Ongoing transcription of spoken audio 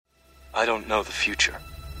I don't know the future.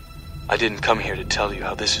 I didn't come here to tell you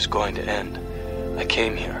how this is going to end. I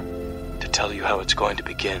came here to tell you how it's going to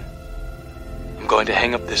begin. I'm going to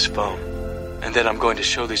hang up this phone, and then I'm going to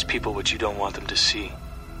show these people what you don't want them to see.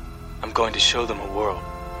 I'm going to show them a world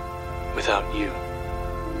without you.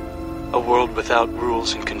 A world without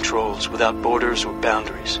rules and controls, without borders or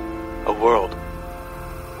boundaries. A world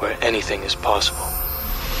where anything is possible.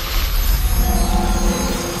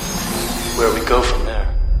 Where we go from there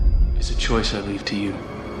is a choice I leave to you.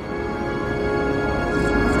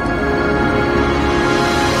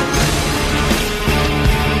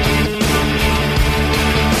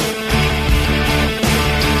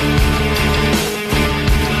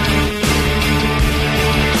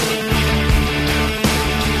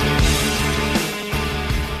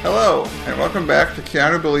 Hello, and welcome back to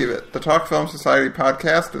Keanu Believe It, the Talk Film Society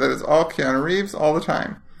podcast that is all Keanu Reeves all the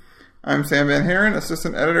time. I'm Sam Van Haren,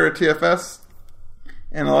 assistant editor at TFS,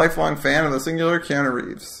 and a lifelong fan of the singular Keanu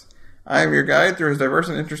Reeves. I am your guide through his diverse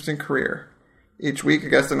and interesting career. Each week, a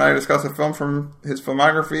guest and I discuss a film from his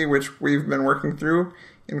filmography, which we've been working through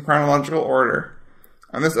in chronological order.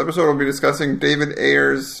 On this episode, we'll be discussing David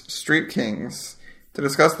Ayer's Street Kings. To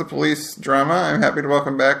discuss the police drama, I'm happy to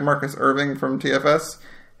welcome back Marcus Irving from TFS.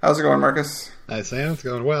 How's it going, Marcus? Hi, Sam. It's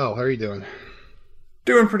going well. How are you doing?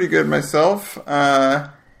 Doing pretty good myself.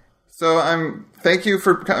 Thank you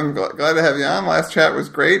for, I'm glad to have you on. Last chat was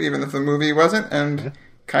great, even if the movie wasn't, and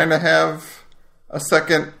kind of have a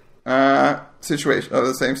second situation,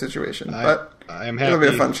 the same situation. But it'll be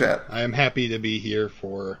a fun chat. I am happy to be here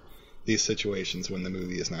for these situations when the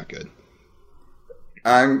movie is not good.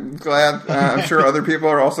 I'm glad. I'm sure other people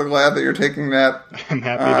are also glad that you're taking that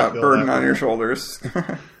burden on your shoulders.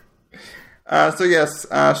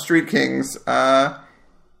 Street Kings.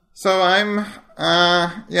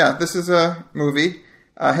 This is a movie.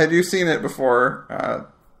 Had you seen it before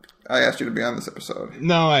I asked you to be on this episode?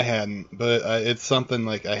 No, I hadn't, but it's something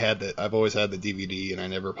like I've always had the DVD and I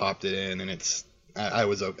never popped it in, and I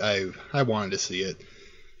wanted to see it,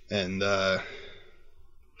 and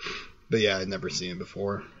but yeah, I'd never seen it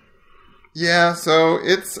before. Yeah, so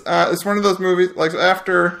it's one of those movies, like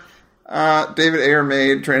after David Ayer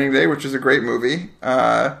made Training Day, which is a great movie.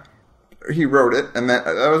 He wrote it, and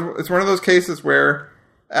it's one of those cases where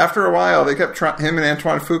after a while they kept him and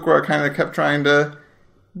Antoine Fuqua kind of kept trying to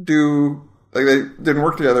do, like, they didn't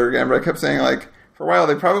work together again, but I kept saying, like, for a while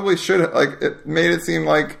they probably should, like, it made it seem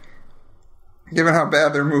like, given how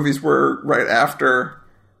bad their movies were right after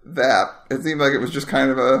that, it seemed like it was just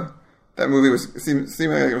kind of that movie seemed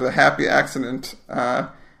like it was a happy accident. And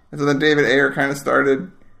so then David Ayer kind of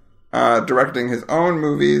started directing his own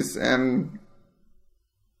movies, and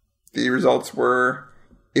the results were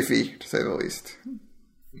iffy, to say the least.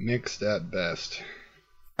 Mixed at best.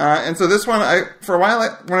 And so this one, for a while,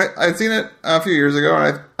 when I'd seen it a few years ago,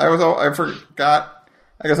 and I forgot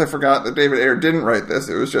that David Ayer didn't write this.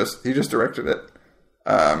 It was just, he just directed it.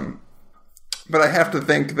 But I have to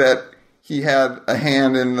think that he had a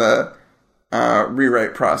hand in the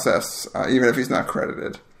rewrite process, even if he's not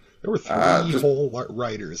credited. There were three whole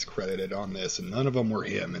writers credited on this, and none of them were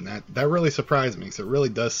him, and that really surprised me, because it really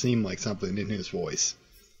does seem like something in his voice.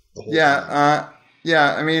 The whole time.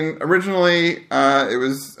 I mean, originally it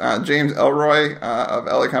was James Ellroy of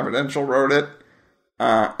LA Confidential wrote it,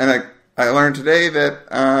 and I learned today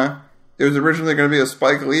that it was originally going to be a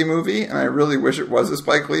Spike Lee movie, and I really wish it was a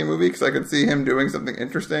Spike Lee movie, because I could see him doing something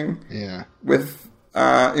interesting with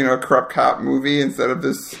a corrupt cop movie instead of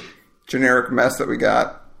this generic mess that we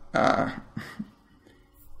got.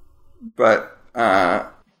 But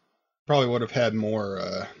probably would have had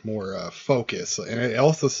more focus. And it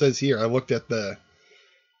also says here, I looked at the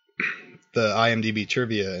IMDb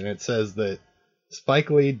trivia, and it says that Spike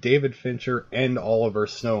Lee, David Fincher, and Oliver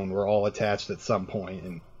Stone were all attached at some point,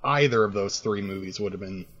 and either of those three movies would have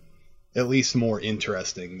been at least more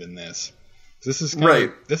interesting than this. This is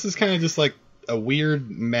kind of just like a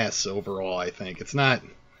weird mess overall. I think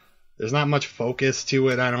there's not much focus to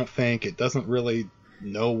it. I don't think it doesn't really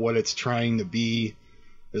know what it's trying to be.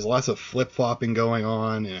 There's lots of flip-flopping going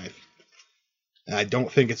on, and I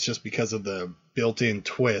don't think it's just because of the built-in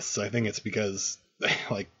twists. I think it's because,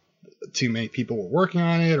 like, too many people were working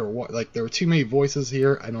on it, or what? Like, there were too many voices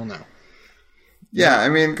here. I don't know. Yeah, I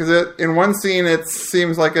mean, because in one scene it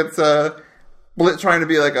seems like it's trying to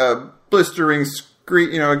be like a blistering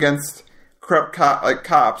screed, against corrupt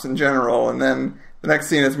cops in general, and then the next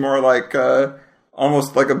scene is more like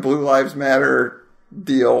almost like a Blue Lives Matter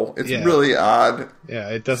deal. It's really odd. Yeah,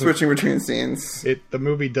 it doesn't switching between scenes. The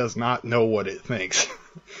movie does not know what it thinks.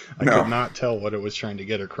 I could not tell what it was trying to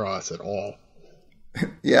get across at all.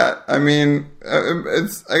 Yeah, I mean, I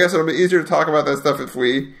guess it'll be easier to talk about that stuff if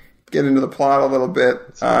we get into the plot a little bit.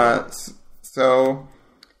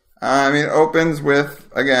 It opens with,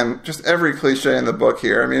 again, just every cliche in the book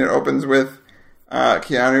here. I mean, it opens with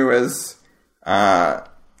Keanu as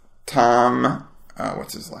Tom,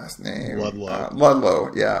 what's his last name?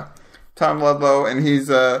 Ludlow, yeah. Tom Ludlow, and he's,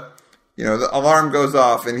 the alarm goes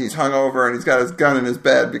off, and he's hungover, and he's got his gun in his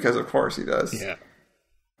bed, because of course he does. Yeah.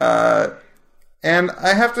 And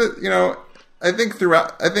I have to, I think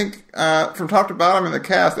from top to bottom in the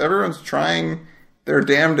cast, everyone's trying their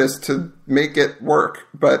damnedest to make it work,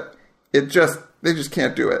 but they just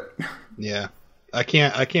can't do it. Yeah. I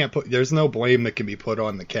can't put, there's no blame that can be put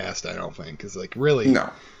on the cast, I don't think, because, really, no.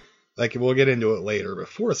 We'll get into it later, but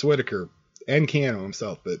Forrest Whitaker, and Keanu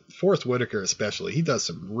himself, but Forrest Whitaker especially, he does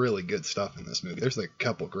some really good stuff in this movie. There's, a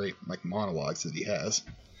couple great, monologues that he has.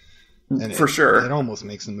 And for sure. It almost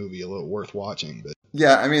makes the movie a little worth watching. But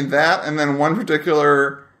yeah, I mean, that, and then one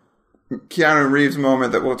particular Keanu Reeves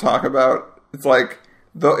moment that we'll talk about, it's like,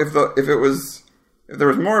 if there was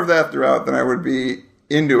more of that throughout, then I would be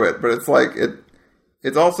into it, but it's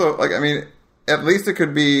also, at least it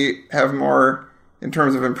could have more in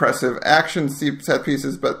terms of impressive action set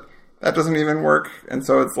pieces, but that doesn't even work, and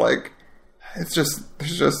so there's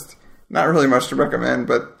just not really much to recommend,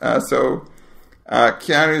 but,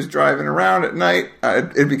 Keanu's driving around at night.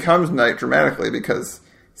 It becomes night dramatically because,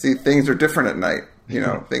 things are different at night.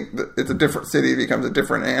 It's a different city, it becomes a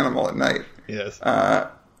different animal at night. Yes.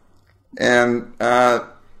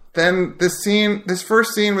 Then this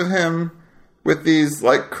first scene with him with these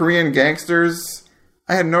Korean gangsters,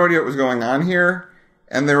 I had no idea what was going on here,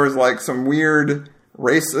 and there was some weird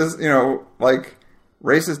racist,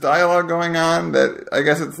 racist dialogue going on that I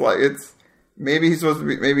guess it's. Maybe he's supposed to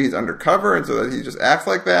be. Maybe he's undercover, and so that he just acts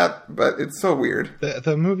like that. But it's so weird.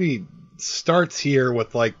 The movie starts here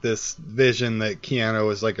with this vision that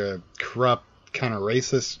Keanu is a corrupt, kind of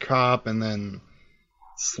racist cop, and then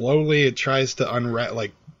slowly it tries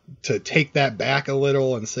to to take that back a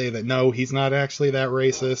little and say that no, he's not actually that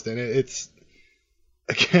racist. And it's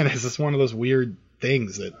just one of those weird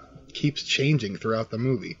things that keeps changing throughout the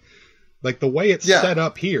movie. The way it's set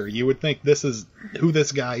up here, you would think this is who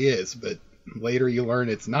this guy is, but later you learn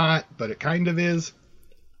it's not, but it kind of is.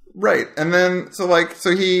 Right. And then, for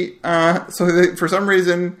some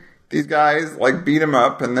reason, these guys, beat him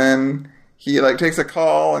up, and then he, takes a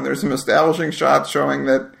call, and there's some establishing shots showing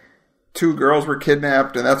that 2 girls were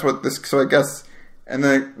kidnapped, and that's what this, so I guess, and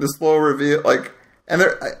then the slow reveal, and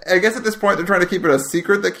I guess at this point they're trying to keep it a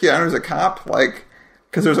secret that Keanu's a cop,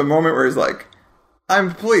 because there's a moment where he's I'm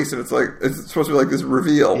the police, and it's supposed to be this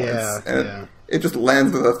reveal. Yeah, it just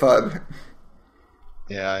lands with a thud.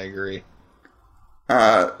 Yeah, I agree.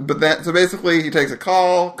 So basically he takes a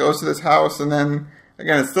call, goes to this house, and then,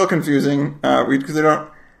 again, it's still confusing, because they don't,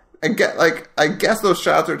 I guess those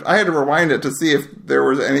shots I had to rewind it to see if there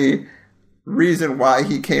was any reason why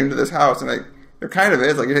he came to this house, and there kind of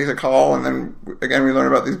is, he takes a call, and then, again, we learn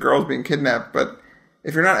about these girls being kidnapped, but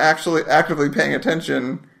if you're not actually actively paying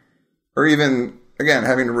attention, or even, again,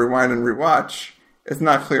 having to rewind and rewatch, it's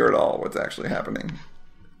not clear at all what's actually happening.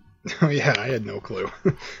 Oh yeah, I had no clue.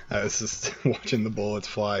 I was just watching the bullets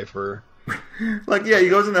fly for... he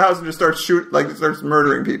goes in the house and just starts starts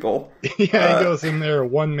murdering people. Yeah, he goes in there, a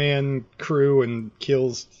one-man crew, and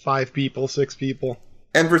kills 5 people, 6 people.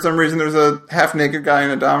 And for some reason there's a half-naked guy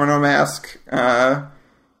in a domino mask.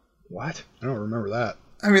 What? I don't remember that.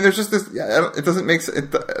 I mean, there's just this... Yeah, it doesn't make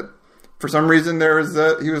sense. For some reason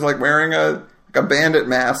he was wearing a bandit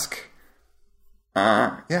mask.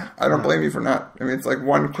 I don't blame you for not. I mean, it's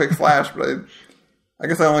one quick flash, but I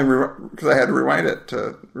guess I only because I had to rewind it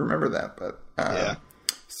to remember that. But yeah.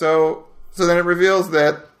 So then it reveals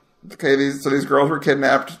that these girls were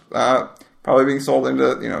kidnapped, probably being sold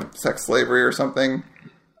into sex slavery or something,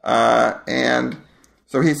 and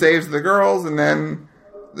so he saves the girls, and then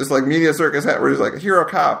this media circus where he's a hero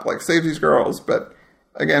cop, saves these girls, but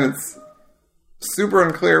again, it's super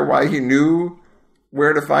unclear why he knew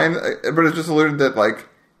where to find, but it's just alluded that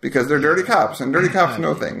because they're dirty cops, and dirty cops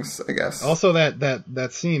know things, I guess. Also,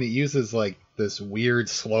 that scene, it uses this weird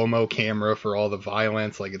slow-mo camera for all the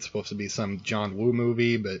violence, it's supposed to be some John Woo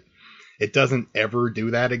movie, but it doesn't ever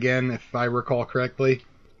do that again, if I recall correctly.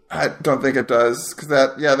 I don't think it does, because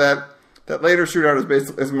that later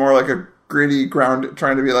shootout is more like a gritty ground,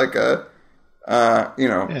 trying to be like a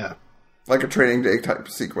Training Day type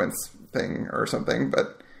sequence thing or something,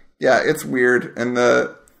 but. Yeah, it's weird, and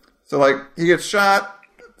he gets shot.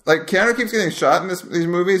 Keanu keeps getting shot in these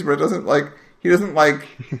movies, but it doesn't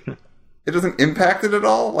it doesn't impact it at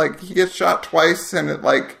all. He gets shot twice, and it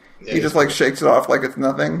he just like shakes it off like it's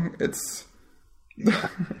nothing. It's,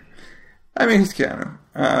 I mean, he's Keanu.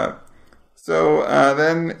 So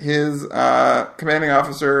then his commanding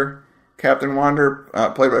officer, Captain Wander,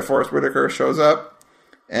 played by Forrest Whitaker, shows up,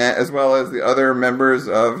 as well as the other members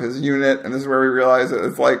of his unit. And this is where we realize that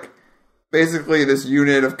it's like basically this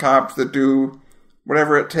unit of cops that do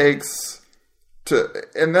whatever it takes to,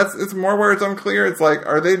 and it's more where it's unclear. It's like,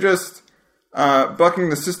 are they just bucking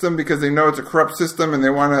the system because they know it's a corrupt system and they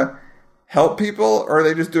want to help people, or are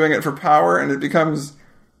they just doing it for power? And it becomes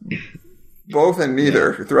both and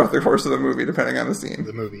neither throughout the course of the movie, depending on the scene.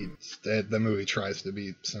 The movie tries to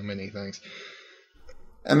be so many things.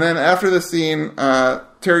 And then after the scene,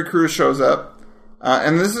 Terry Crews shows up,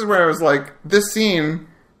 and this is where I was like, this scene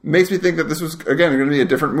makes me think that this was, again, going to be a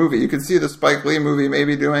different movie. You could see the Spike Lee movie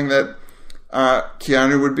maybe doing that.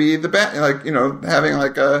 Keanu would be the bad, like, you know, having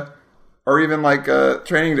like or even like a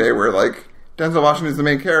Training Day where like Denzel Washington is the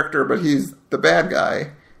main character, but he's the bad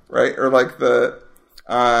guy, right? Or like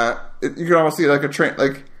you can almost see like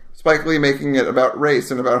like Spike Lee making it about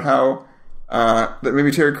race and about how that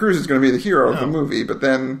maybe Terry Crews is going to be the hero of the movie, but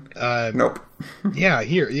then nope.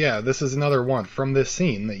 This is another one from this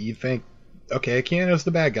scene that you think, okay, Keanu's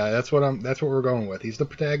the bad guy. That's what we're going with. He's the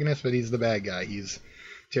protagonist, but he's the bad guy.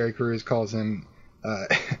 Terry Crews calls him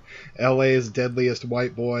LA's deadliest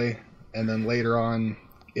white boy, and then later on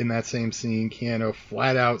in that same scene, Keanu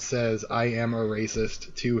flat out says, "I am a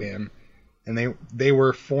racist" to him. And they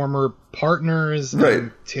were former partners, right.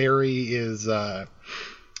 And Terry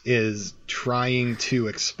is trying to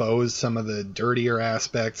expose some of the dirtier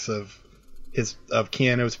aspects of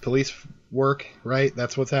Keanu's police work, right?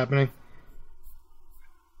 That's what's happening.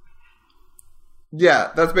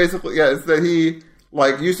 Yeah, that's basically, it's that he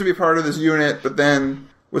like used to be part of this unit, but then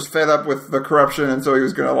was fed up with the corruption, and so he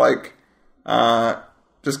was gonna like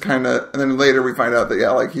just kind of, and then later we find out that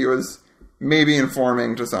like he was maybe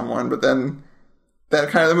informing to someone, but then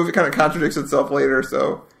the movie kind of contradicts itself later.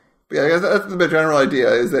 So, but yeah, I guess that's the general idea,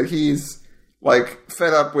 is that he's like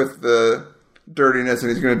fed up with the dirtiness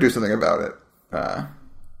and he's going to do something about it.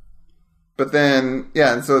 But then,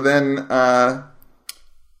 and so then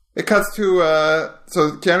it cuts to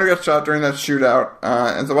so Keanu gets shot during that shootout,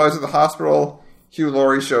 and so while he's at the hospital, Hugh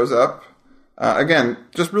Laurie shows up. Again,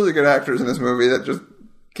 just really good actors in this movie that just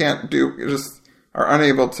are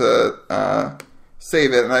unable to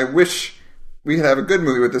save it. And I wish we could have a good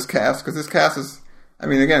movie with this cast, because this cast is, I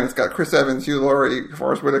mean, again, it's got Chris Evans, Hugh Laurie,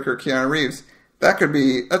 Forrest Whitaker, Keanu Reeves. That's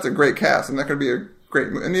a great cast, and that could be a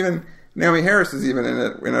great movie. And even Naomi Harris is even in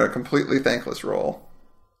it in a completely thankless role.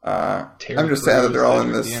 I'm just sad that they're all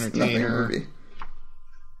in this nothing movie.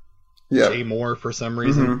 Yeah, Jay Moore for some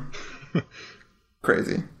reason. Mm-hmm.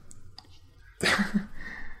 Crazy.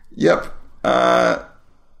 Yep.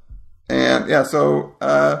 And yeah, so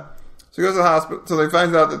he goes to the hospital. So they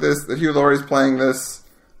find out that Hugh Laurie's playing this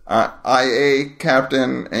IA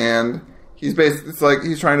captain, and he's basically, it's like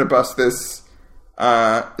he's trying to bust this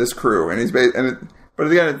crew, and but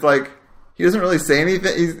again, it's like he doesn't really say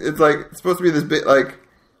anything. It's like it's supposed to be this bit like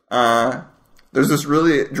there's this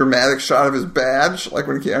really dramatic shot of his badge, like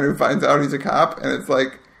when Keanu finds out he's a cop, and it's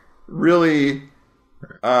like really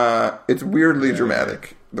it's weirdly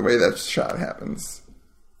dramatic the way that shot happens.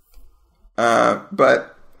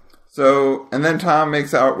 But so, and then Tom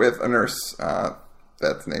makes out with a nurse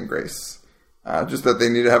that's named Grace. Just that they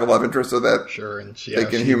need to have a love interest so that they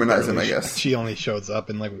can humanize him, I guess. She only shows up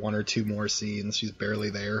in like one or two more scenes. She's barely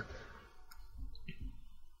there.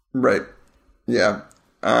 Right. Yeah.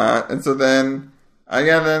 And so then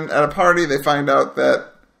then at a party they find out that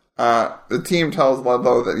the team tells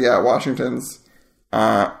Ludlow that Washington's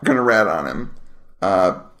gonna rat on him.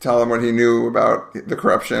 Tell him what he knew about the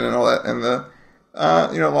corruption and all that, and the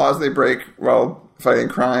laws they break while fighting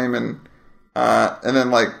crime, and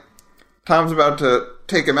then like Tom's about to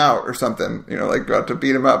take him out or something, like about to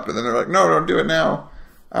beat him up, and then they're like, no, don't do it now.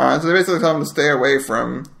 So they basically tell him to stay away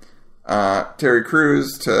from Terry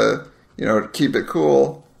Crews to keep it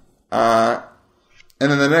cool. And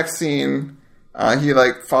then the next scene, he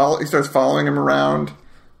starts following him around,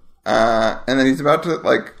 and then he's about to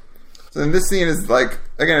like. So then this scene is like,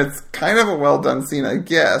 again, it's kind of a well done scene, I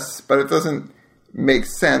guess, but it doesn't make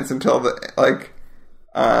sense until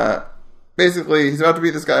basically he's about to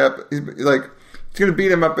beat this guy up. He's going to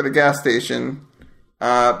beat him up at a gas station,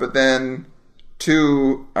 but then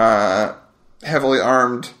two heavily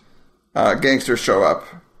armed gangsters show up,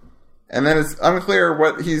 and then it's unclear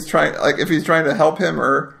what he's trying, like if he's trying to help him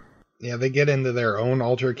or. Yeah, they get into their own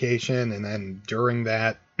altercation, and then during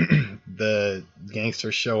that, the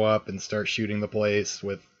gangsters show up and start shooting the place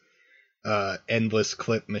with endless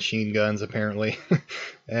clip machine guns apparently,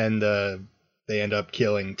 and they end up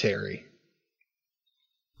killing Terry.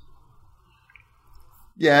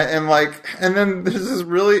 Yeah, and then there's this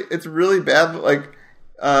it's really bad.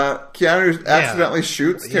 Keanu accidentally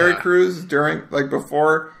shoots Terry Crews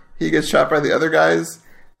before he gets shot by the other guys.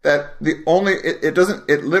 That it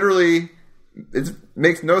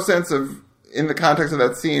makes no sense in the context of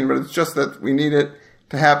that scene, but it's just that we need it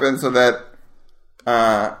to happen so that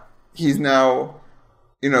he's now,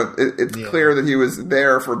 it's clear that he was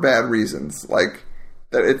there for bad reasons. Like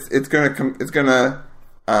that it's gonna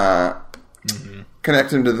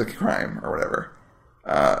connect him to the crime or whatever.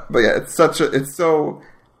 But yeah,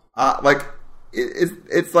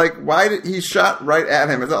 it's like, why did he shot right at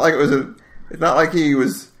him? It's not like he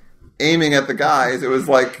was aiming at the guys. It was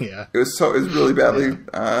like, it was really badly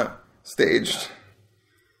staged.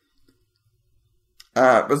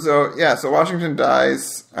 So Washington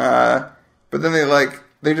dies, but then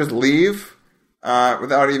they just leave,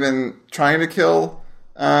 without even trying to kill,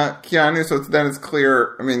 Keanu. So it's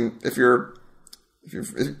clear. I mean, it's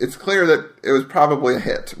clear that it was probably a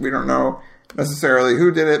hit. We don't know necessarily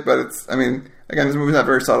who did it, but again, this movie's not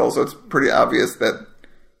very subtle, so it's pretty obvious that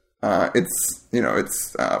it's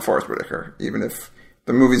Forrest Whitaker, even if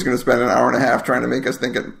the movie's going to spend an hour and a half trying to make us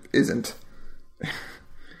think it isn't.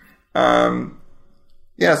 And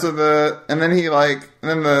then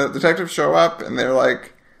the detectives show up, and they're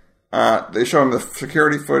they show him the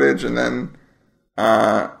security footage, and then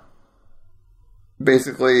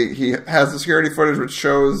basically he has the security footage which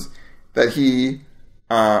shows that he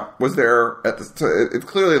was there so it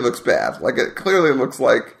clearly looks bad. It clearly looks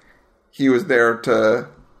like he was there to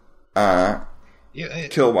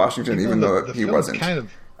kill Washington, even though he wasn't. Kind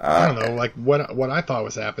of, I don't know. What I thought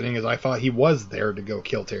was happening is I thought he was there to go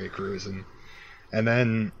kill Terry Crews, and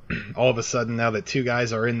then all of a sudden, now that two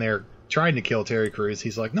guys are in there trying to kill Terry Crews,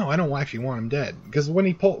 he's like, no, I don't actually want him dead. Because when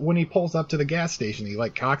he pulls up to the gas station, he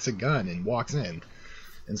cocks a gun and walks in,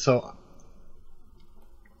 and so.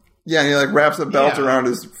 Yeah, and he wraps a belt around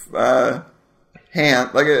his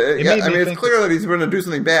hand. It's clear that he's going to do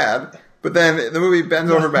something bad. But then the movie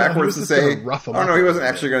bends over backwards to say, "Oh no, he wasn't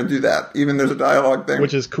actually going to do that." Even there's a dialogue thing,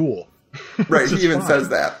 which is cool. Right? He even says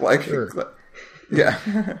that. Sure. Yeah.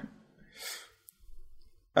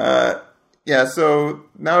 So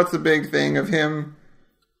now it's a big thing of him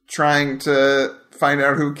trying to find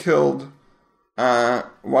out who killed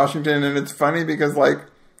Washington, and it's funny because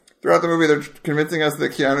throughout the movie they're convincing us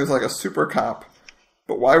that Keanu's a super cop,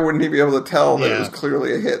 but why wouldn't he be able to tell that it was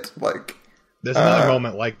clearly a hit? There's another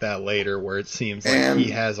moment like that later where it seems like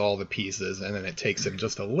he has all the pieces, and then it takes him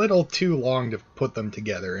just a little too long to put them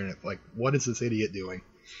together, and it's what is this idiot doing?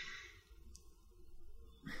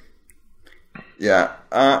 Yeah,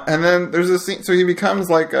 and then there's a scene, so he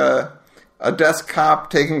becomes a desk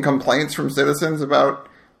cop taking complaints from citizens about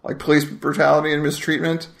police brutality and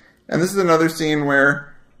mistreatment, and this is another scene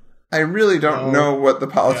where I really don't know what the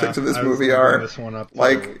politics of this movie are. This one up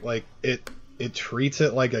It treats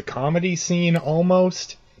it like a comedy scene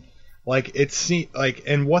almost.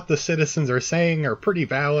 And what the citizens are saying are pretty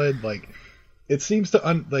valid. It seems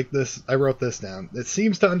to this. I wrote this down. It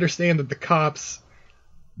seems to understand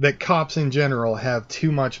that cops in general have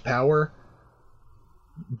too much power,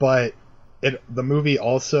 but the movie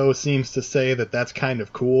also seems to say that that's kind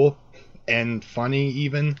of cool and funny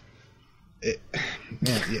even.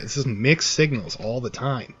 It's just mixed signals all the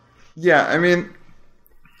time. Yeah, I mean.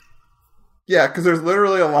 Yeah, because there's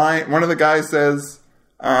literally a line. One of the guys says,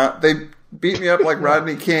 "They beat me up like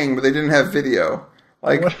Rodney King, but they didn't have video."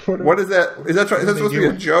 What is that? Is that supposed to be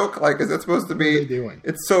a joke? Is that supposed to be? What are they doing?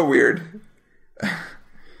 It's so weird.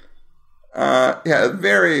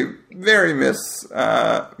 Very, very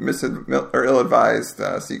ill-advised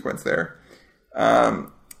sequence there, and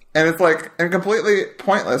it's and completely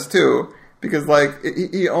pointless too, because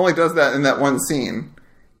he only does that in that one scene,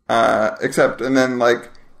 and then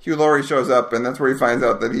Hugh Laurie shows up, and that's where he finds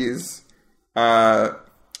out that he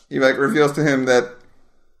reveals to him that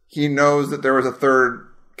he knows that there was a .3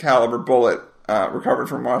 caliber bullet recovered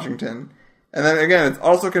from Washington. And then again, it's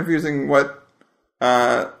also confusing what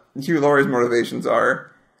Hugh Laurie's motivations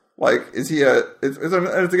are. Is he it's in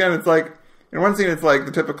one scene it's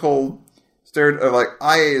the typical stereotype of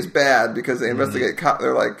IA is bad because they investigate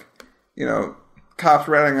they're cops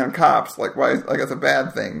ratting on cops, why that's a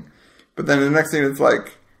bad thing. But then in the next scene it's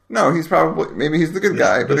no, maybe he's the good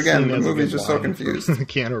guy, but again, the movie's just so confused.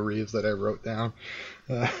 Keanu Reeves that I wrote down.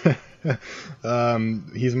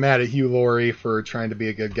 He's mad at Hugh Laurie for trying to be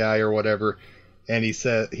a good guy or whatever, and he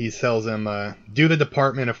tells him, do the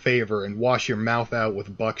department a favor and wash your mouth out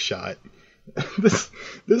with buckshot.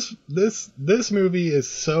 this movie is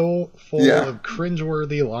so full of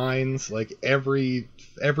cringeworthy lines. Like every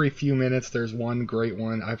few minutes, there's one great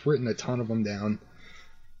one. I've written a ton of them down.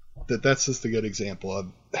 That's just a good example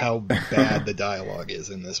of how bad the dialogue is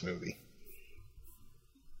in this movie.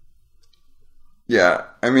 Yeah,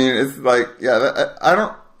 I mean, it's like, I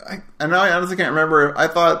know I honestly can't remember. I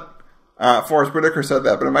thought Forrest Whitaker said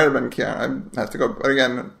that, but it might have been Keanu. I have to go, but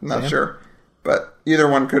again, I'm not sure. But either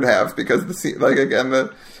one could have, because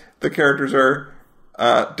the characters are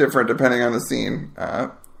different depending on the scene.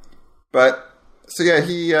 But so yeah,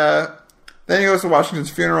 then he goes to Washington's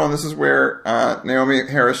funeral, and this is where Naomi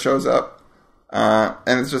Harris shows up,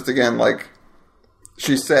 and it's just again like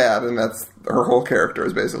she's sad, and that's her whole character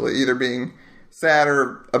is basically either being sad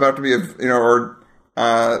or about to be or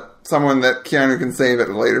someone that Keanu can save at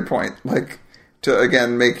a later point, like to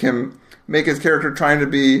again make his character trying to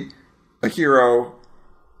be a hero.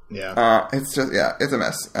 Yeah. It's just, it's a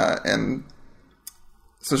mess. And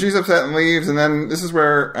so she's upset and leaves, and then this is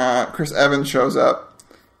where Chris Evans shows up.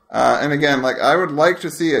 And again, like, I would like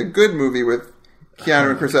to see a good movie with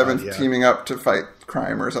Keanu and Chris Evans teaming up to fight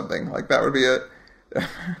crime or something. Like, that would be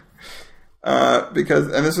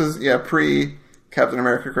and this is, pre Captain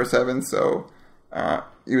America Chris Evans, so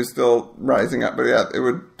he was still rising up. But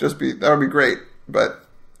that would be great. But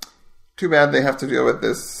too bad they have to deal with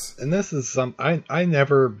this. And this is I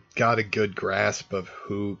never got a good grasp of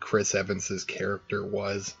who Chris Evans's character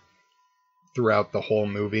was throughout the whole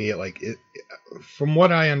movie. Like, from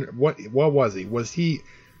what what was he? Was he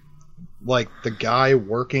like the guy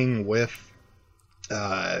working with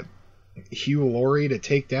Hugh Laurie to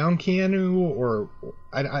take down Keanu, or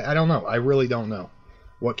I don't know. I really don't know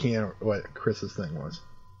what Chris's thing was.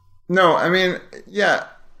 No, I mean, yeah.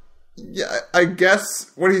 I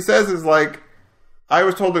guess what he says is like, I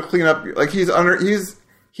was told to clean up. Like, he's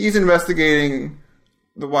investigating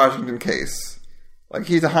the Washington case. Like,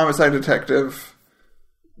 he's a homicide detective,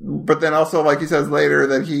 but then also, like, he says later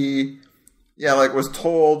that he, was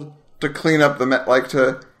told to clean up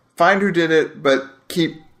to find who did it, but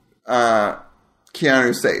keep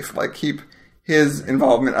Keanu safe. Like, keep his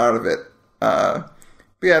involvement out of it. But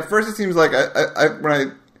yeah, at first it seems like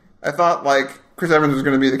I thought like Chris Evans was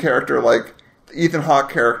going to be the character like the Ethan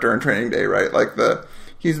Hawke character in Training Day, right? Like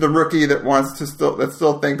he's the rookie that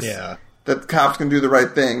still thinks that cops can do the right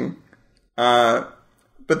thing.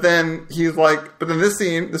 But then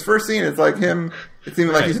this first scene, it's like him. It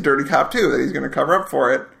seems like he's a dirty cop too, that he's going to cover up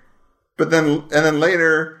for it. But then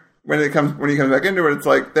later when he comes back into it, it's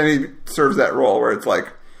like then he serves that role where it's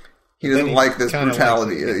like he doesn't like this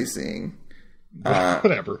brutality that he's seeing.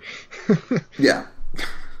 Whatever. Yeah.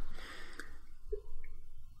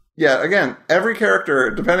 Yeah, again, every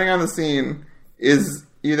character, depending on the scene, is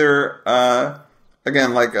either,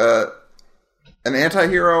 again, like an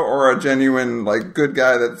anti-hero or a genuine, like, good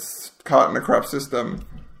guy that's caught in a corrupt system.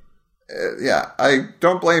 I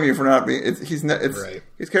don't blame you for not being...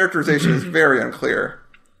 His characterization is very unclear.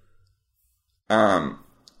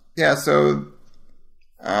 So...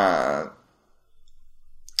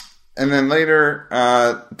 and then later,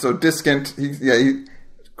 so Discant,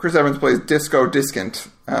 Chris Evans plays Disco Discant.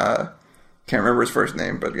 Can't remember his first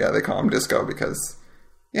name, but they call him Disco because,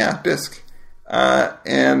 Disc.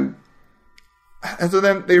 And so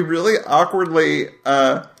then they really awkwardly,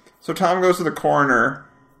 so Tom goes to the coroner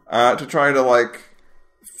to try to, like,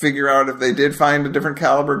 figure out if they did find a different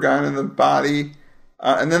caliber gun in the body.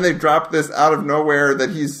 And then they drop this out of nowhere that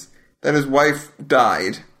his wife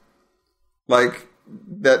died. Like,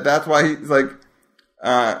 that's why he's like,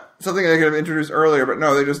 something they could have introduced earlier, but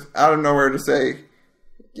no, they just out of nowhere to say,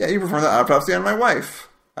 you performed the autopsy on my wife.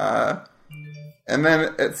 And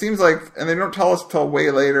then it seems like, and they don't tell us till way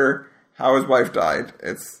later how his wife died.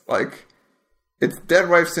 It's like, it's dead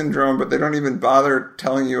wife syndrome, but they don't even bother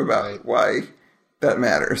telling you about why that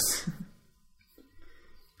matters.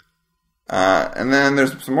 And then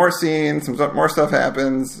there's some more scenes, some more stuff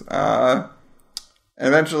happens. And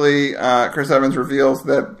eventually, Chris Evans reveals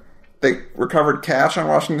that they recovered cash on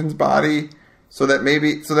Washington's body, so then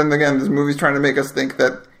again, this movie's trying to make us think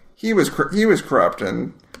that he was corrupt,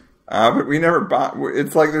 and but we never bought.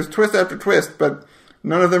 It's like there's twist after twist, but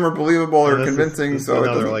none of them are believable or convincing. So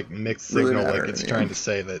another like mixed signal, like it's trying to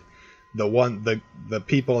say that the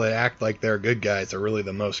people that act like they're good guys are really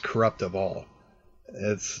the most corrupt of all.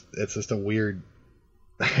 It's just a weird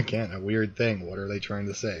thing. What are they trying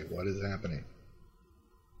to say? What is happening?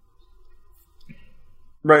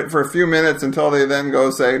 Right, for a few minutes until they then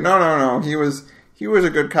go say, no, he was a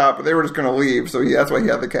good cop, but they were just going to leave, so that's why he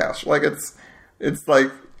had the cash. Like, it's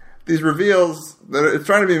like these reveals that it's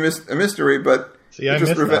trying to be a mystery, but See, I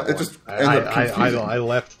missed that one. It just ended up confusing. I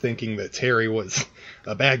left thinking that Terry was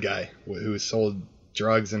a bad guy who sold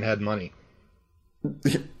drugs and had money.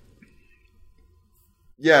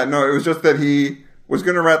 Yeah, no, it was just that he was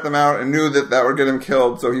going to rat them out and knew that would get him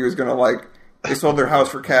killed, so he was going to, like, they sold their house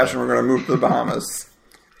for cash and were going to move to the Bahamas.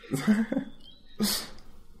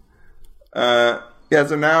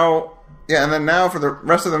 So now, and then now for the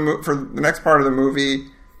rest of for the next part of the movie,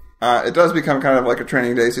 it does become kind of like a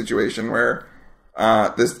Training Day situation where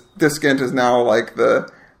this Diskint is now like the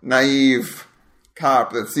naive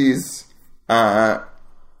cop that sees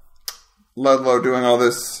Ludlow doing all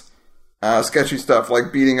this sketchy stuff,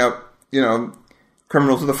 like beating up,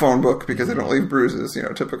 criminals with a phone book because they don't leave bruises,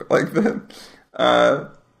 typical like that.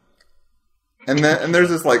 And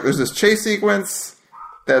there's this chase sequence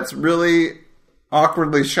that's really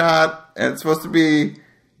awkwardly shot, and it's supposed to be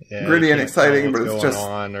gritty and exciting, but it's just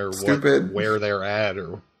stupid. Where they're at,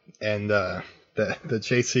 and the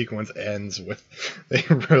chase sequence ends with. They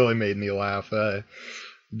really made me laugh.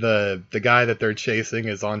 The guy that they're chasing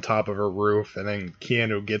is on top of a roof, and then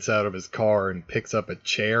Keanu gets out of his car and picks up a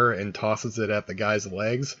chair and tosses it at the guy's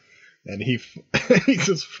legs, and he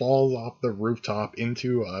just falls off the rooftop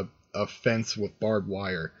into a fence with barbed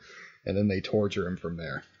wire, and then they torture him from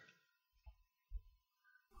there.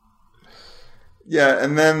 Yeah,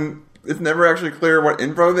 and then it's never actually clear what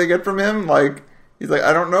info they get from him. Like, he's like,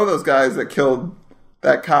 I don't know those guys that killed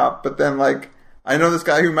that cop, but then, like, I know this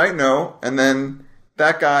guy who might know, and then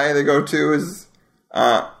that guy they go to is,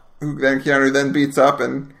 who then Keanu then beats up,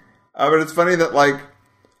 and, but it's funny that, like,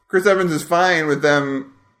 Chris Evans is fine with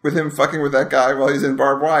him fucking with that guy while he's in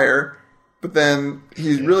barbed wire, but then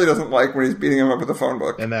he really doesn't like when he's beating him up with a phone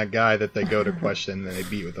book. And that guy that they go to question and they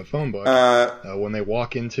beat with a phone book, when they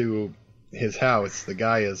walk into his house, the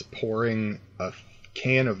guy is pouring a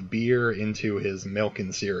can of beer into his milk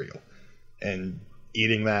and cereal and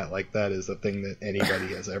eating that like that is a thing that anybody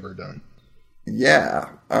has ever done.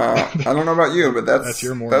 Yeah. I don't know about you, but that's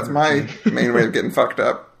my main way of getting fucked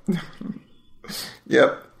up.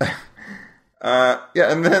 Yep.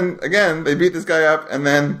 And then again, they beat this guy up and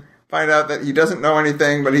then find out that he doesn't know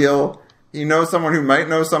anything, but he knows someone who might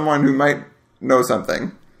know someone who might know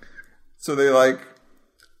something. So they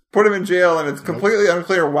put him in jail, and it's completely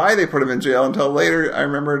unclear why they put him in jail until later I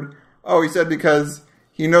remembered, he said because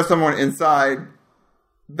he knows someone inside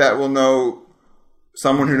that will know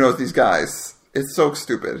someone who knows these guys. It's so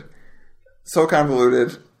stupid. So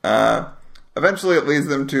convoluted. Eventually it leads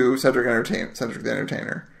them to Cedric the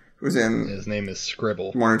Entertainer, who's in... His name is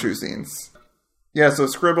Scribble. One or two scenes. Yeah, so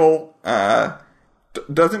Scribble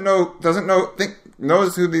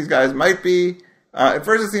knows who these guys might be. At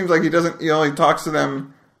first it seems like he only talks to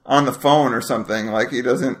them on the phone or something. Like, he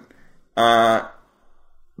doesn't, he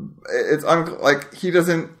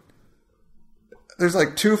doesn't, there's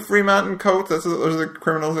like two Fremontin coats. Those are the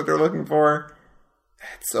criminals that they're looking for.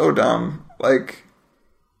 It's so dumb. So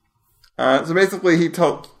basically he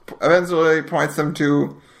eventually points them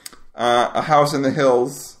to, a house in the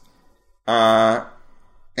hills,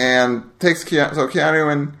 and takes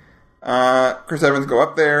Keanu and, Chris Evans go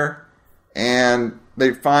up there, and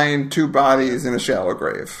they find two bodies in a shallow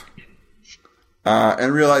grave.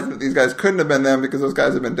 And realize that these guys couldn't have been them because those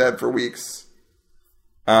guys have been dead for weeks.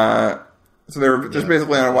 So they were just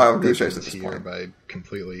basically on a wild goose chase at this point. By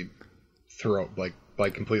completely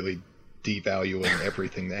completely devaluing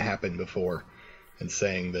everything that happened before and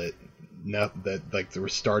saying that we're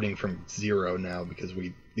starting from zero now because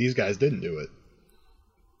these guys didn't do it.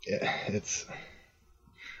 This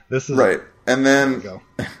is right. And then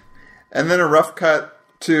a rough cut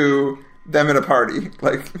to them at a party,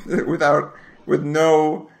 with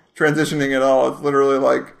no transitioning at all. It's literally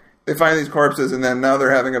like they find these corpses, and then now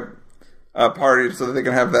they're having a party so that they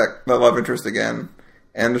can have that love interest again,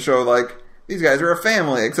 and to show these guys are a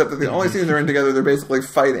family, except that the only scenes they're in together, they're basically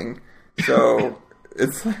fighting. So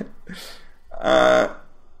it's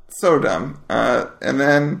so dumb. And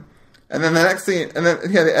then the next scene, and then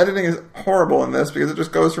the editing is horrible in this because it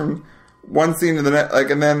just goes from one scene to the next,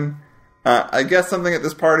 and then. I guess something at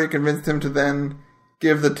this party convinced him to then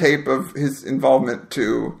give the tape of his involvement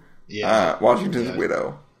to Washington's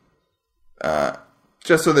widow.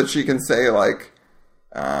 Just so that she can say,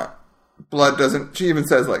 blood doesn't... She even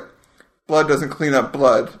says, blood doesn't clean up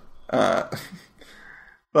blood.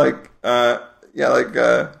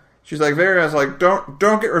 She's very much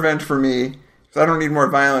don't get revenge for me, because I don't need more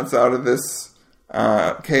violence out of this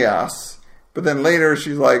chaos. But then later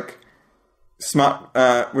she's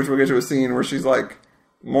which we'll get to a scene where she's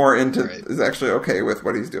more into is actually okay with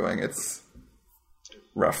what he's doing. It's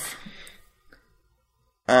rough.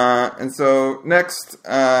 And so next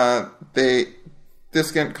they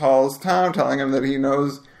Discant calls Tom, telling him that he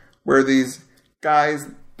knows where these guys,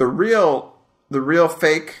 the real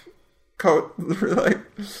fake coat,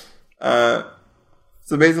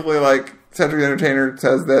 so basically, like, Cedric the Entertainer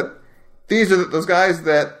says that these are those guys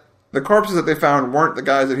that the corpses that they found weren't the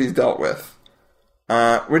guys that he's dealt with,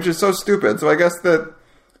 which is so stupid. So I guess that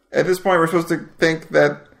at this point we're supposed to think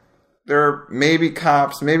that there are maybe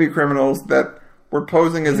cops, maybe criminals that were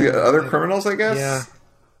posing as the other criminals, I guess? Yeah,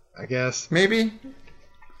 I guess. Maybe?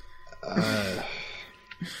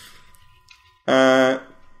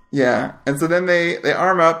 Yeah. And so then they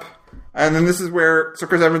arm up, and then this is where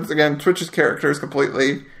Chris Evans, again, switches characters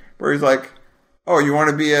completely, where he's like, oh, you want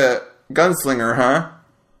to be a gunslinger, huh?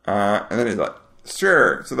 And then he's like,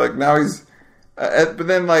 sure. So, like, now he's... but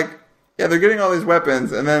then, like, yeah, they're getting all these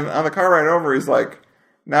weapons, and then on the car ride over, he's like...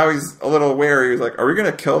 Now he's a little wary. He's like, are we going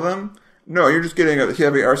to kill them? No, you're just getting a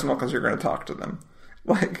heavy arsenal because you're going to talk to them.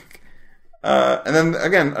 Like, and then,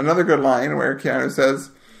 again, another good line where Keanu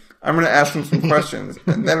says, I'm going to ask them some questions,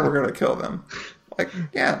 and then we're going to kill them. Like,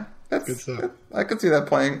 yeah, that's good stuff. I could see that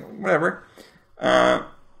playing, whatever.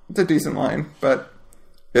 It's a decent line, but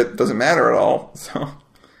it doesn't matter at all. So,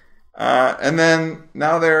 and then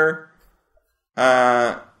now they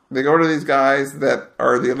go to these guys that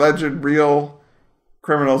are the alleged real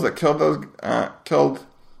criminals that killed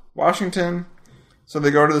Washington. So they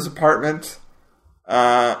go to this apartment,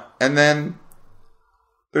 and then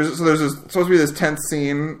there's supposed to be this tense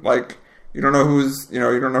scene, like you don't know who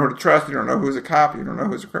to trust, you don't know who's a cop, you don't know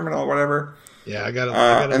who's a criminal, whatever. Yeah, I got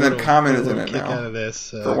a and then Common is in it kick now out of this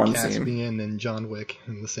for one Caspian scene. and John Wick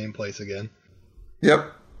in the same place again.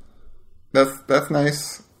 Yep, that's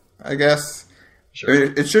nice, I guess. Sure. I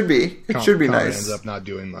mean, it should be. It should be Common nice. Ends up not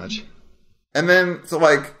doing much. And then, so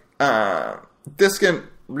like, Discant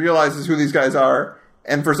realizes who these guys are,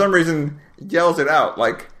 and for some reason yells it out,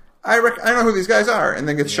 like, I know who these guys are, and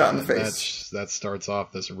then gets shot in the face. That starts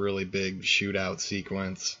off this really big shootout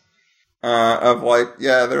sequence. Of like,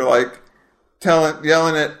 yeah, they're like,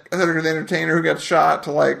 yelling at Cedric the Entertainer who gets shot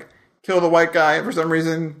to like, kill the white guy, and for some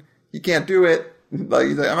reason, he can't do it. Like,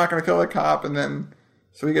 he's like, I'm not gonna kill the cop, and then,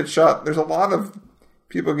 so he gets shot. There's a lot of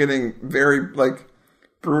people getting very, like,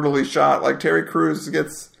 brutally shot. Like Terry Crews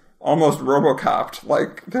gets almost RoboCopped,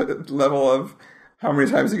 like the level of how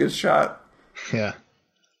many times he gets shot. Yeah.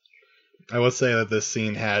 I will say that this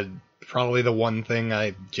scene had probably the one thing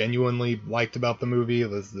I genuinely liked about the movie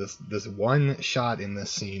was this one shot in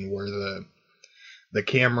this scene where the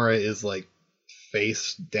camera is like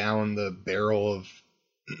face down the barrel of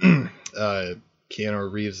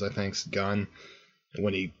Keanu Reeves, I think's gun,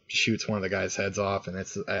 when he shoots one of the guys' heads off, and I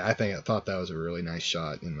thought that was a really nice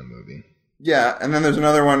shot in the movie. Yeah, and then there's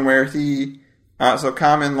another one where he, so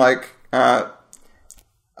Common, like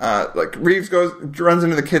Reeves runs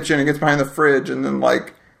into the kitchen and gets behind the fridge, and then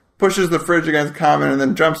like pushes the fridge against Common, and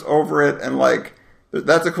then jumps over it, and like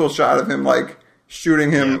that's a cool shot of him like shooting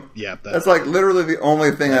him. Yeah, that's like literally the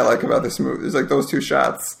only thing I like about this movie. Is like those two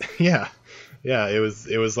shots. Yeah, it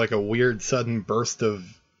was like a weird sudden burst of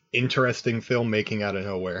interesting filmmaking out of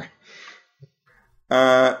nowhere.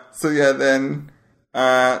 So yeah, then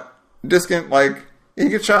Discant, like, he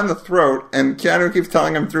gets shot in the throat, and Keanu keeps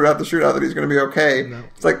telling him throughout the shootout that he's going to be okay. No,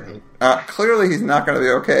 it's like, clearly he's not going to be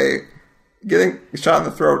okay. Getting shot in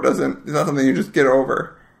the throat is not something you just get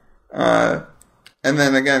over. And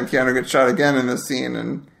then again, Keanu gets shot again in this scene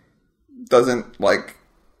and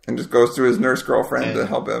and just goes to his nurse girlfriend to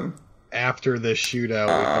help him. After the shootout,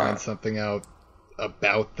 we find something out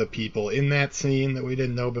about the people in that scene that we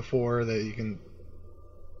didn't know before,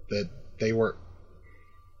 that they were,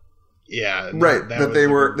 yeah, right, that they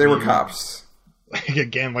were cops. Like,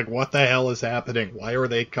 again, like, what the hell is happening? Why are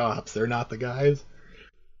they cops? They're not the guys.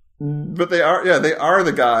 But they are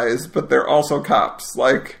the guys, but they're also cops.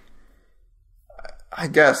 Like, I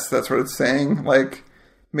guess that's what it's saying. Like,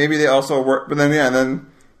 maybe they also work, but then he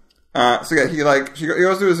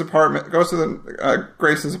goes to his apartment, goes to the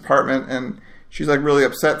Grace's apartment, and she's like really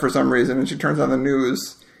upset for some reason, and she turns on the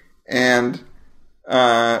news, and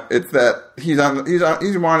it's that he's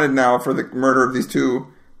wanted now for the murder of these two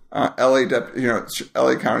LA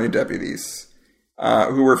County deputies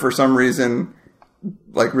who were for some reason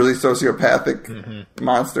like really sociopathic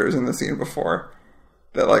monsters in the scene before.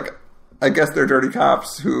 That, like, I guess they're dirty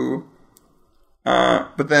cops who.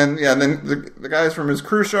 But then the guys from his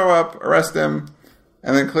crew show up, arrest him,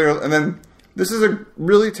 and then this is a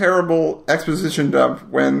really terrible exposition dump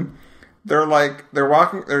when they're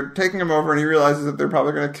taking him over, and he realizes that they're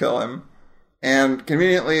probably going to kill him, and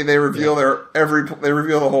conveniently they reveal they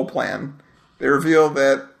reveal the whole plan. They reveal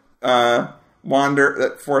that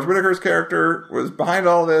Forrest Whitaker's character was behind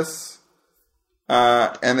all this,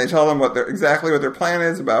 And they tell them exactly what their plan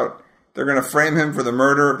is about. They're going to frame him for the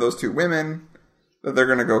murder of those 2 women that they're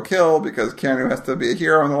going to go kill because Keanu has to be a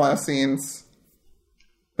hero in the last scenes.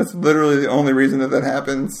 That's literally the only reason that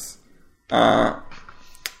happens.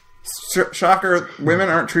 Shocker, women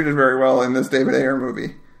aren't treated very well in this David Ayer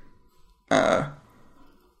movie.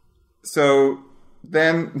 So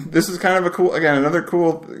then this is kind of another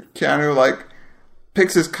cool Keanu, like,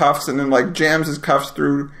 picks his cuffs and then, like, jams his cuffs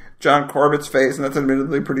through John Corbett's face, and that's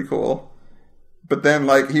admittedly pretty cool. But then,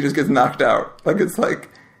 like, he just gets knocked out. Like, it's like,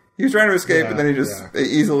 he was trying to escape, and then they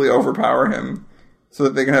easily overpower him so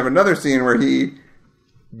that they can have another scene where he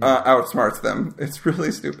outsmarts them. It's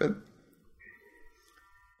really stupid.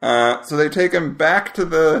 So they take him back to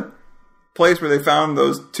the place where they found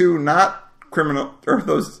those 2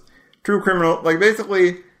 those true criminal. Like,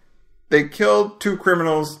 basically, they killed 2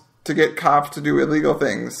 criminals to get cops to do illegal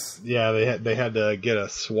things. Yeah, they had to get a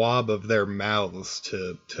swab of their mouths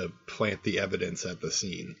to plant the evidence at the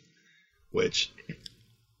scene, which.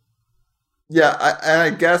 Yeah, I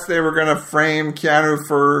guess they were going to frame Keanu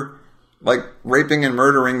for, like, raping and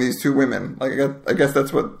murdering these 2 women. Like, I guess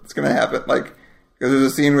that's what's going to happen. Like, because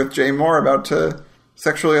there's a scene with Jay Moore about to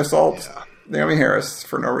sexually assault Naomi Harris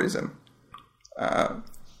for no reason. I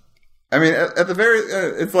mean, at the very,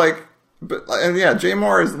 it's like, Jay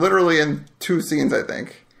Moore is literally in 2 scenes, I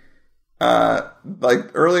think.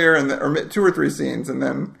 Like, earlier or 2 or 3 scenes, and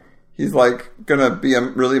then he's, like, gonna be a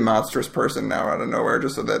really monstrous person now out of nowhere,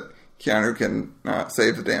 just so that Keanu can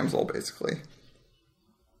save the damsel, basically.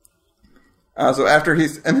 So after and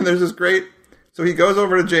then there's this great, so he goes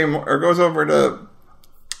over to Jay Moore, or goes over to,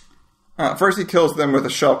 first he kills them with a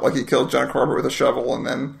shovel, like he killed John Corbett with a shovel, and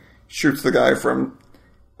then shoots the guy from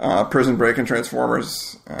Prison Break and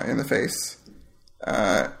Transformers in the face.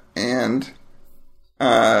 And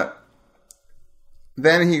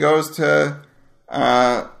then he goes to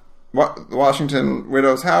the Washington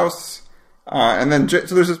widow's house. And then, so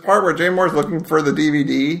there's this part where Jay Moore's looking for the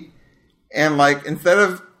DVD. And, like,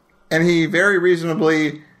 and he very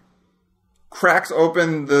reasonably cracks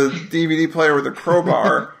open the DVD player with a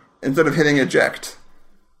crowbar instead of hitting eject.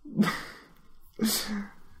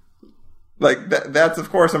 Like, that's, of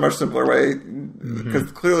course, a much simpler way,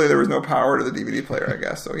 because clearly there was no power to the DVD player, I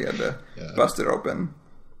guess, so he had to bust it open.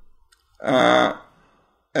 And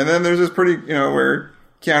then there's this pretty, where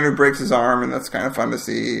Keanu breaks his arm, and that's kind of fun to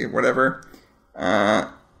see, whatever.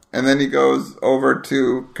 And then he goes over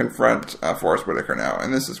to confront Forrest Whitaker now,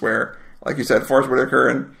 and this is where, like you said, Forrest Whitaker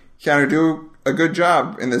and Keanu do a good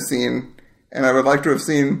job in this scene, and I would like to have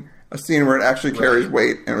seen a scene where it actually carries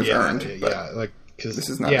weight and was earned. Because this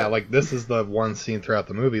is not this is the one scene throughout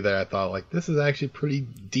the movie that I thought, like, this is actually pretty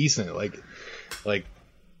decent. Like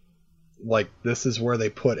this is where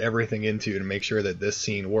they put everything into to make sure that this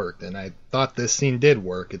scene worked, and I thought this scene did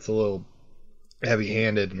work. It's a little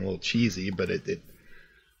heavy-handed and a little cheesy, but it's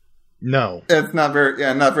not very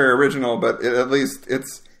original, but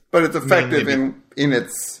it's effective in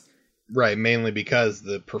its right, mainly because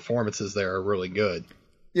the performances there are really good.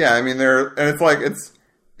 Yeah, I mean it's like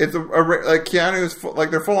Keanu's like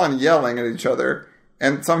they're full on yelling at each other,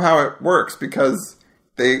 and somehow it works because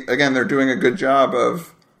they're doing a good job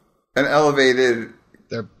of an elevated,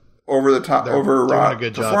 they're over the top, overwrought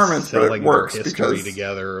performance, but it works because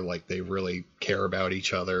together, like they really care about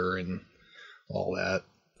each other and all that.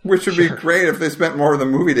 Which would be great if they spent more of the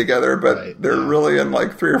movie together, but they're really in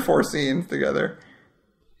like 3 or 4 scenes together.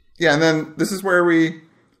 Yeah, and then this is where we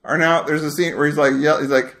are now. There's a scene where he's like,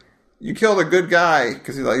 "You killed a good guy,"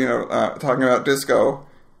 because he's like, talking about Disco,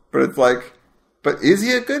 but it's like, but is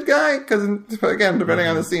he a good guy? Because again, depending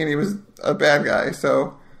on the scene, he was a bad guy.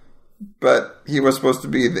 So, but he was supposed to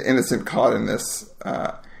be the innocent caught in this,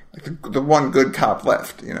 like the one good cop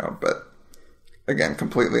left, But again,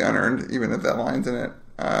 completely unearned, even if that line's in it.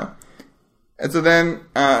 And so then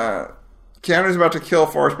Keanu's about to kill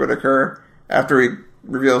Forrest Whitaker after he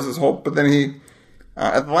reveals his whole, but then he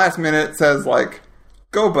at the last minute says like,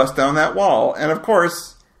 "Go bust down that wall." And of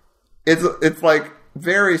course, it's like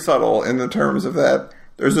very subtle in the terms of that.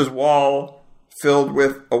 There's this wall filled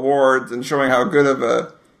with awards and showing how good of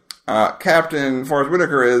a captain Forrest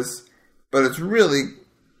Whitaker is, but it's really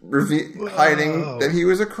hiding that he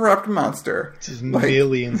was a corrupt monster. Just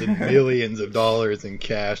millions and millions of dollars in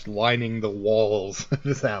cash lining the walls of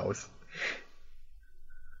his house.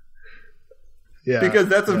 Yeah, because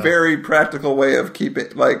that's a very practical way of keeping,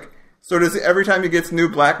 like, so does he, every time he gets new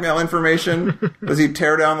blackmail information, does he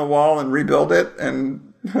tear down the wall and rebuild it?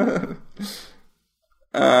 And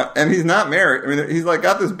and he's not married. I mean, he's like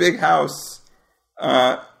got this big house,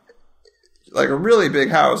 like a really big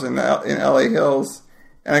house in LA Hills.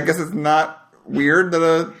 And I guess it's not weird that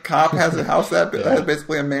a cop has a house that has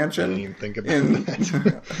basically a mansion. I didn't even think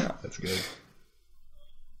about that. That's good.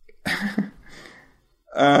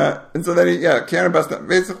 And so then, Keanu busts up.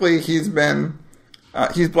 Basically, he's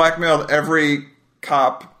blackmailed every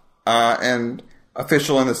cop and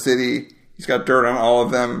official in the city. He's got dirt on all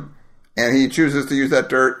of them, and he chooses to use that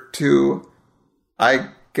dirt to, I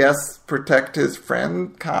guess, protect his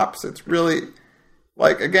friend cops. It's really,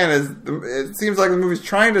 like, again, it seems like the movie's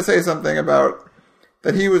trying to say something about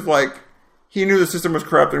that he was like, he knew the system was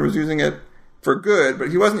corrupt and was using it for good, but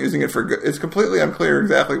he wasn't using it for good. It's completely unclear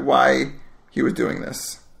exactly why he was doing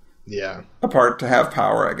this. Yeah. Apart to have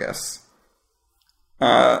power, I guess.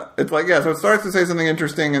 It's like, so it starts to say something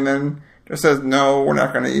interesting and then just says, no, we're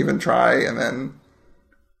not going to even try. And then,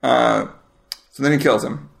 so then he kills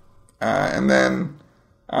him. And then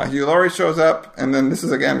Hugh Laurie shows up. And then this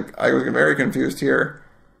is, again, I was very confused here.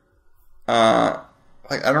 I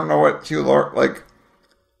don't know what Hugh Laurie,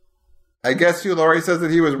 I guess Hugh Laurie says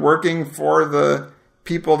that he was working for the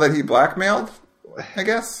people that he blackmailed, I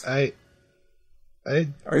guess.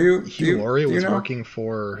 Hugh Laurie was working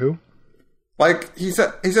for who? He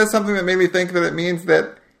says something that made me think that it means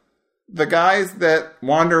that the guys that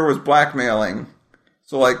Wander was blackmailing,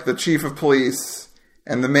 so like the chief of police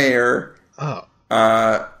and the mayor,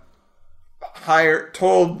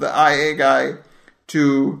 told the IA guy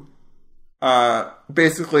to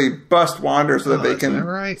basically bust Wander so that they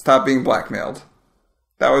can stop being blackmailed.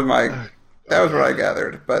 That was what I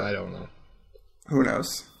gathered, but I don't know. Who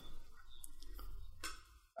knows?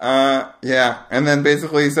 And then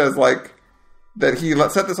basically he says that he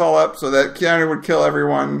set this all up so that Keanu would kill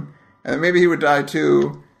everyone, and maybe he would die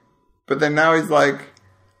too. But then now he's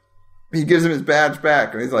he gives him his badge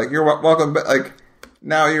back, and he's like, "You're welcome." But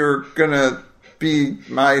now you're gonna be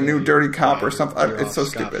my new dirty cop or something. It's so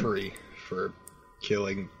stupid. Free for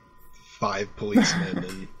killing 5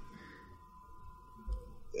 policemen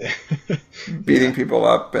and beating people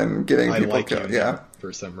up and getting people killed.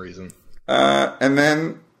 For some reason. And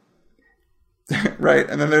then. Right,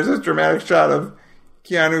 and then there's this dramatic shot of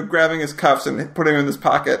Keanu grabbing his cuffs and putting them in his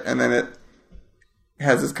pocket, and then it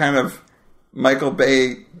has this kind of Michael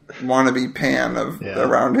Bay wannabe pan of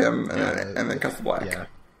around him, and then cuts to black.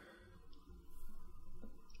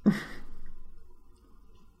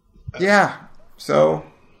 So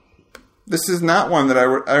this is not one that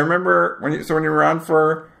I remember when you were on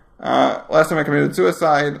for Last Time I Committed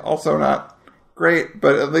Suicide. Also not great,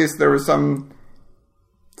 but at least there was something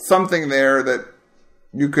there that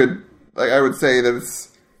you could, I would say that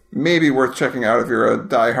it's maybe worth checking out if you're a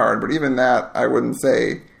diehard, but even that, I wouldn't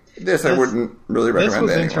say this. I wouldn't really recommend it.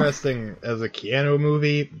 This was interesting as a Keanu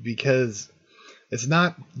movie because it's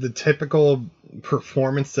not the typical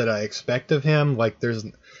performance that I expect of him.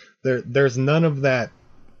 There's none of that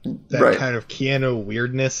kind of Keanu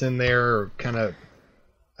weirdness in there, or kind of,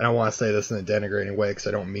 I don't want to say this in a denigrating way because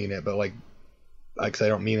I don't mean it, but I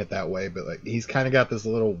don't mean it that way, but he's kind of got this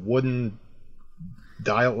little wooden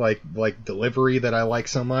dial, delivery that I like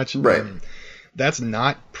so much. Right. And that's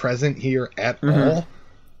not present here at all.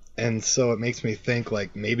 And so it makes me think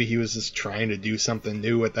maybe he was just trying to do something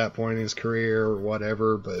new at that point in his career or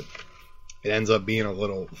whatever, but it ends up being a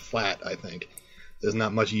little flat, I think. There's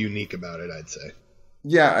not much unique about it, I'd say.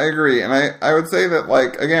 Yeah, I agree. And I would say that,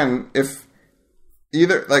 again, if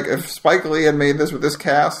Spike Lee had made this with this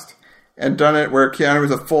cast and done it where Keanu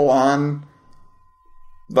was a full-on,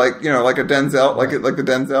 like a Denzel, like the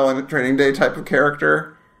Denzel in Training Day type of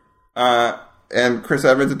character, and Chris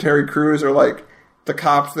Evans and Terry Crews are the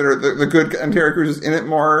cops that are the good, and Terry Crews is in it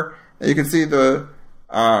more, and you can see the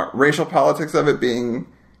racial politics of it being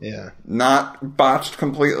not botched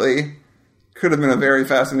completely. Could have been a very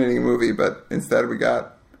fascinating movie, but instead we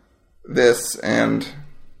got this, and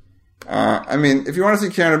if you want to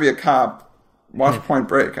see Keanu be a cop, watch Point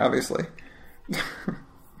Break, obviously.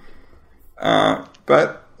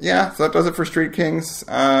 But yeah, so that does it for Street Kings.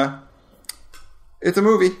 It's a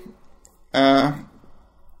movie.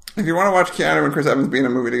 If you want to watch Keanu and Chris Evans be in a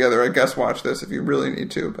movie together, I guess watch this if you really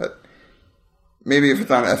need to, but maybe if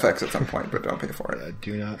it's on FX at some point, but don't pay for it.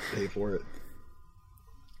 Do not pay for it.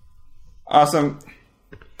 Awesome.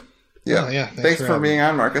 Yeah. Thanks for being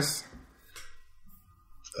on, Marcus.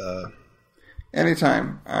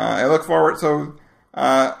 Anytime. I look forward. So,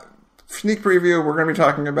 sneak preview, we're going to be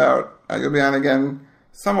talking about, you'll be on again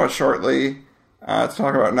somewhat shortly to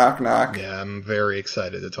talk about Knock Knock. Yeah, I'm very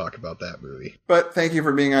excited to talk about that movie. But thank you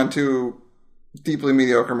for being on 2 deeply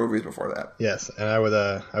mediocre movies before that. Yes, and I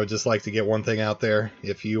would just like to get one thing out there.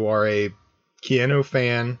 If you are a Keanu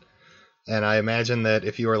fan, and I imagine that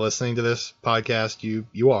if you are listening to this podcast,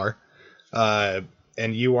 you are,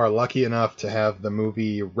 and you are lucky enough to have the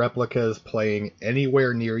movie Replicas playing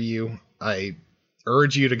anywhere near you, I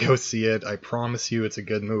urge you to go see it. I promise you it's a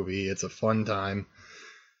good movie. It's a fun time.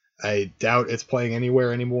 I doubt it's playing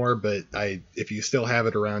anywhere anymore, but if you still have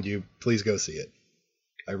it around you, please go see it.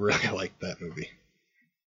 I really like that movie.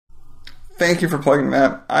 Thank you for plugging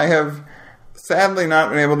that. I have sadly not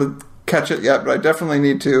been able to catch it yet, but I definitely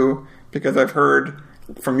need to, because I've heard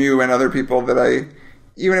from you and other people that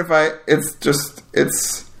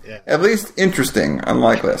it's at least interesting,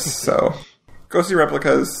 unlike this. So go see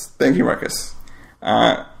Replicas. Thank you, Marcus.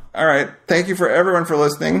 All right. Thank you for everyone for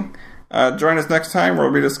listening. Join us next time where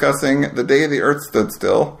we'll be discussing The Day the Earth Stood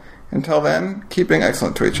Still. Until then, keep being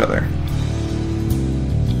excellent to each other.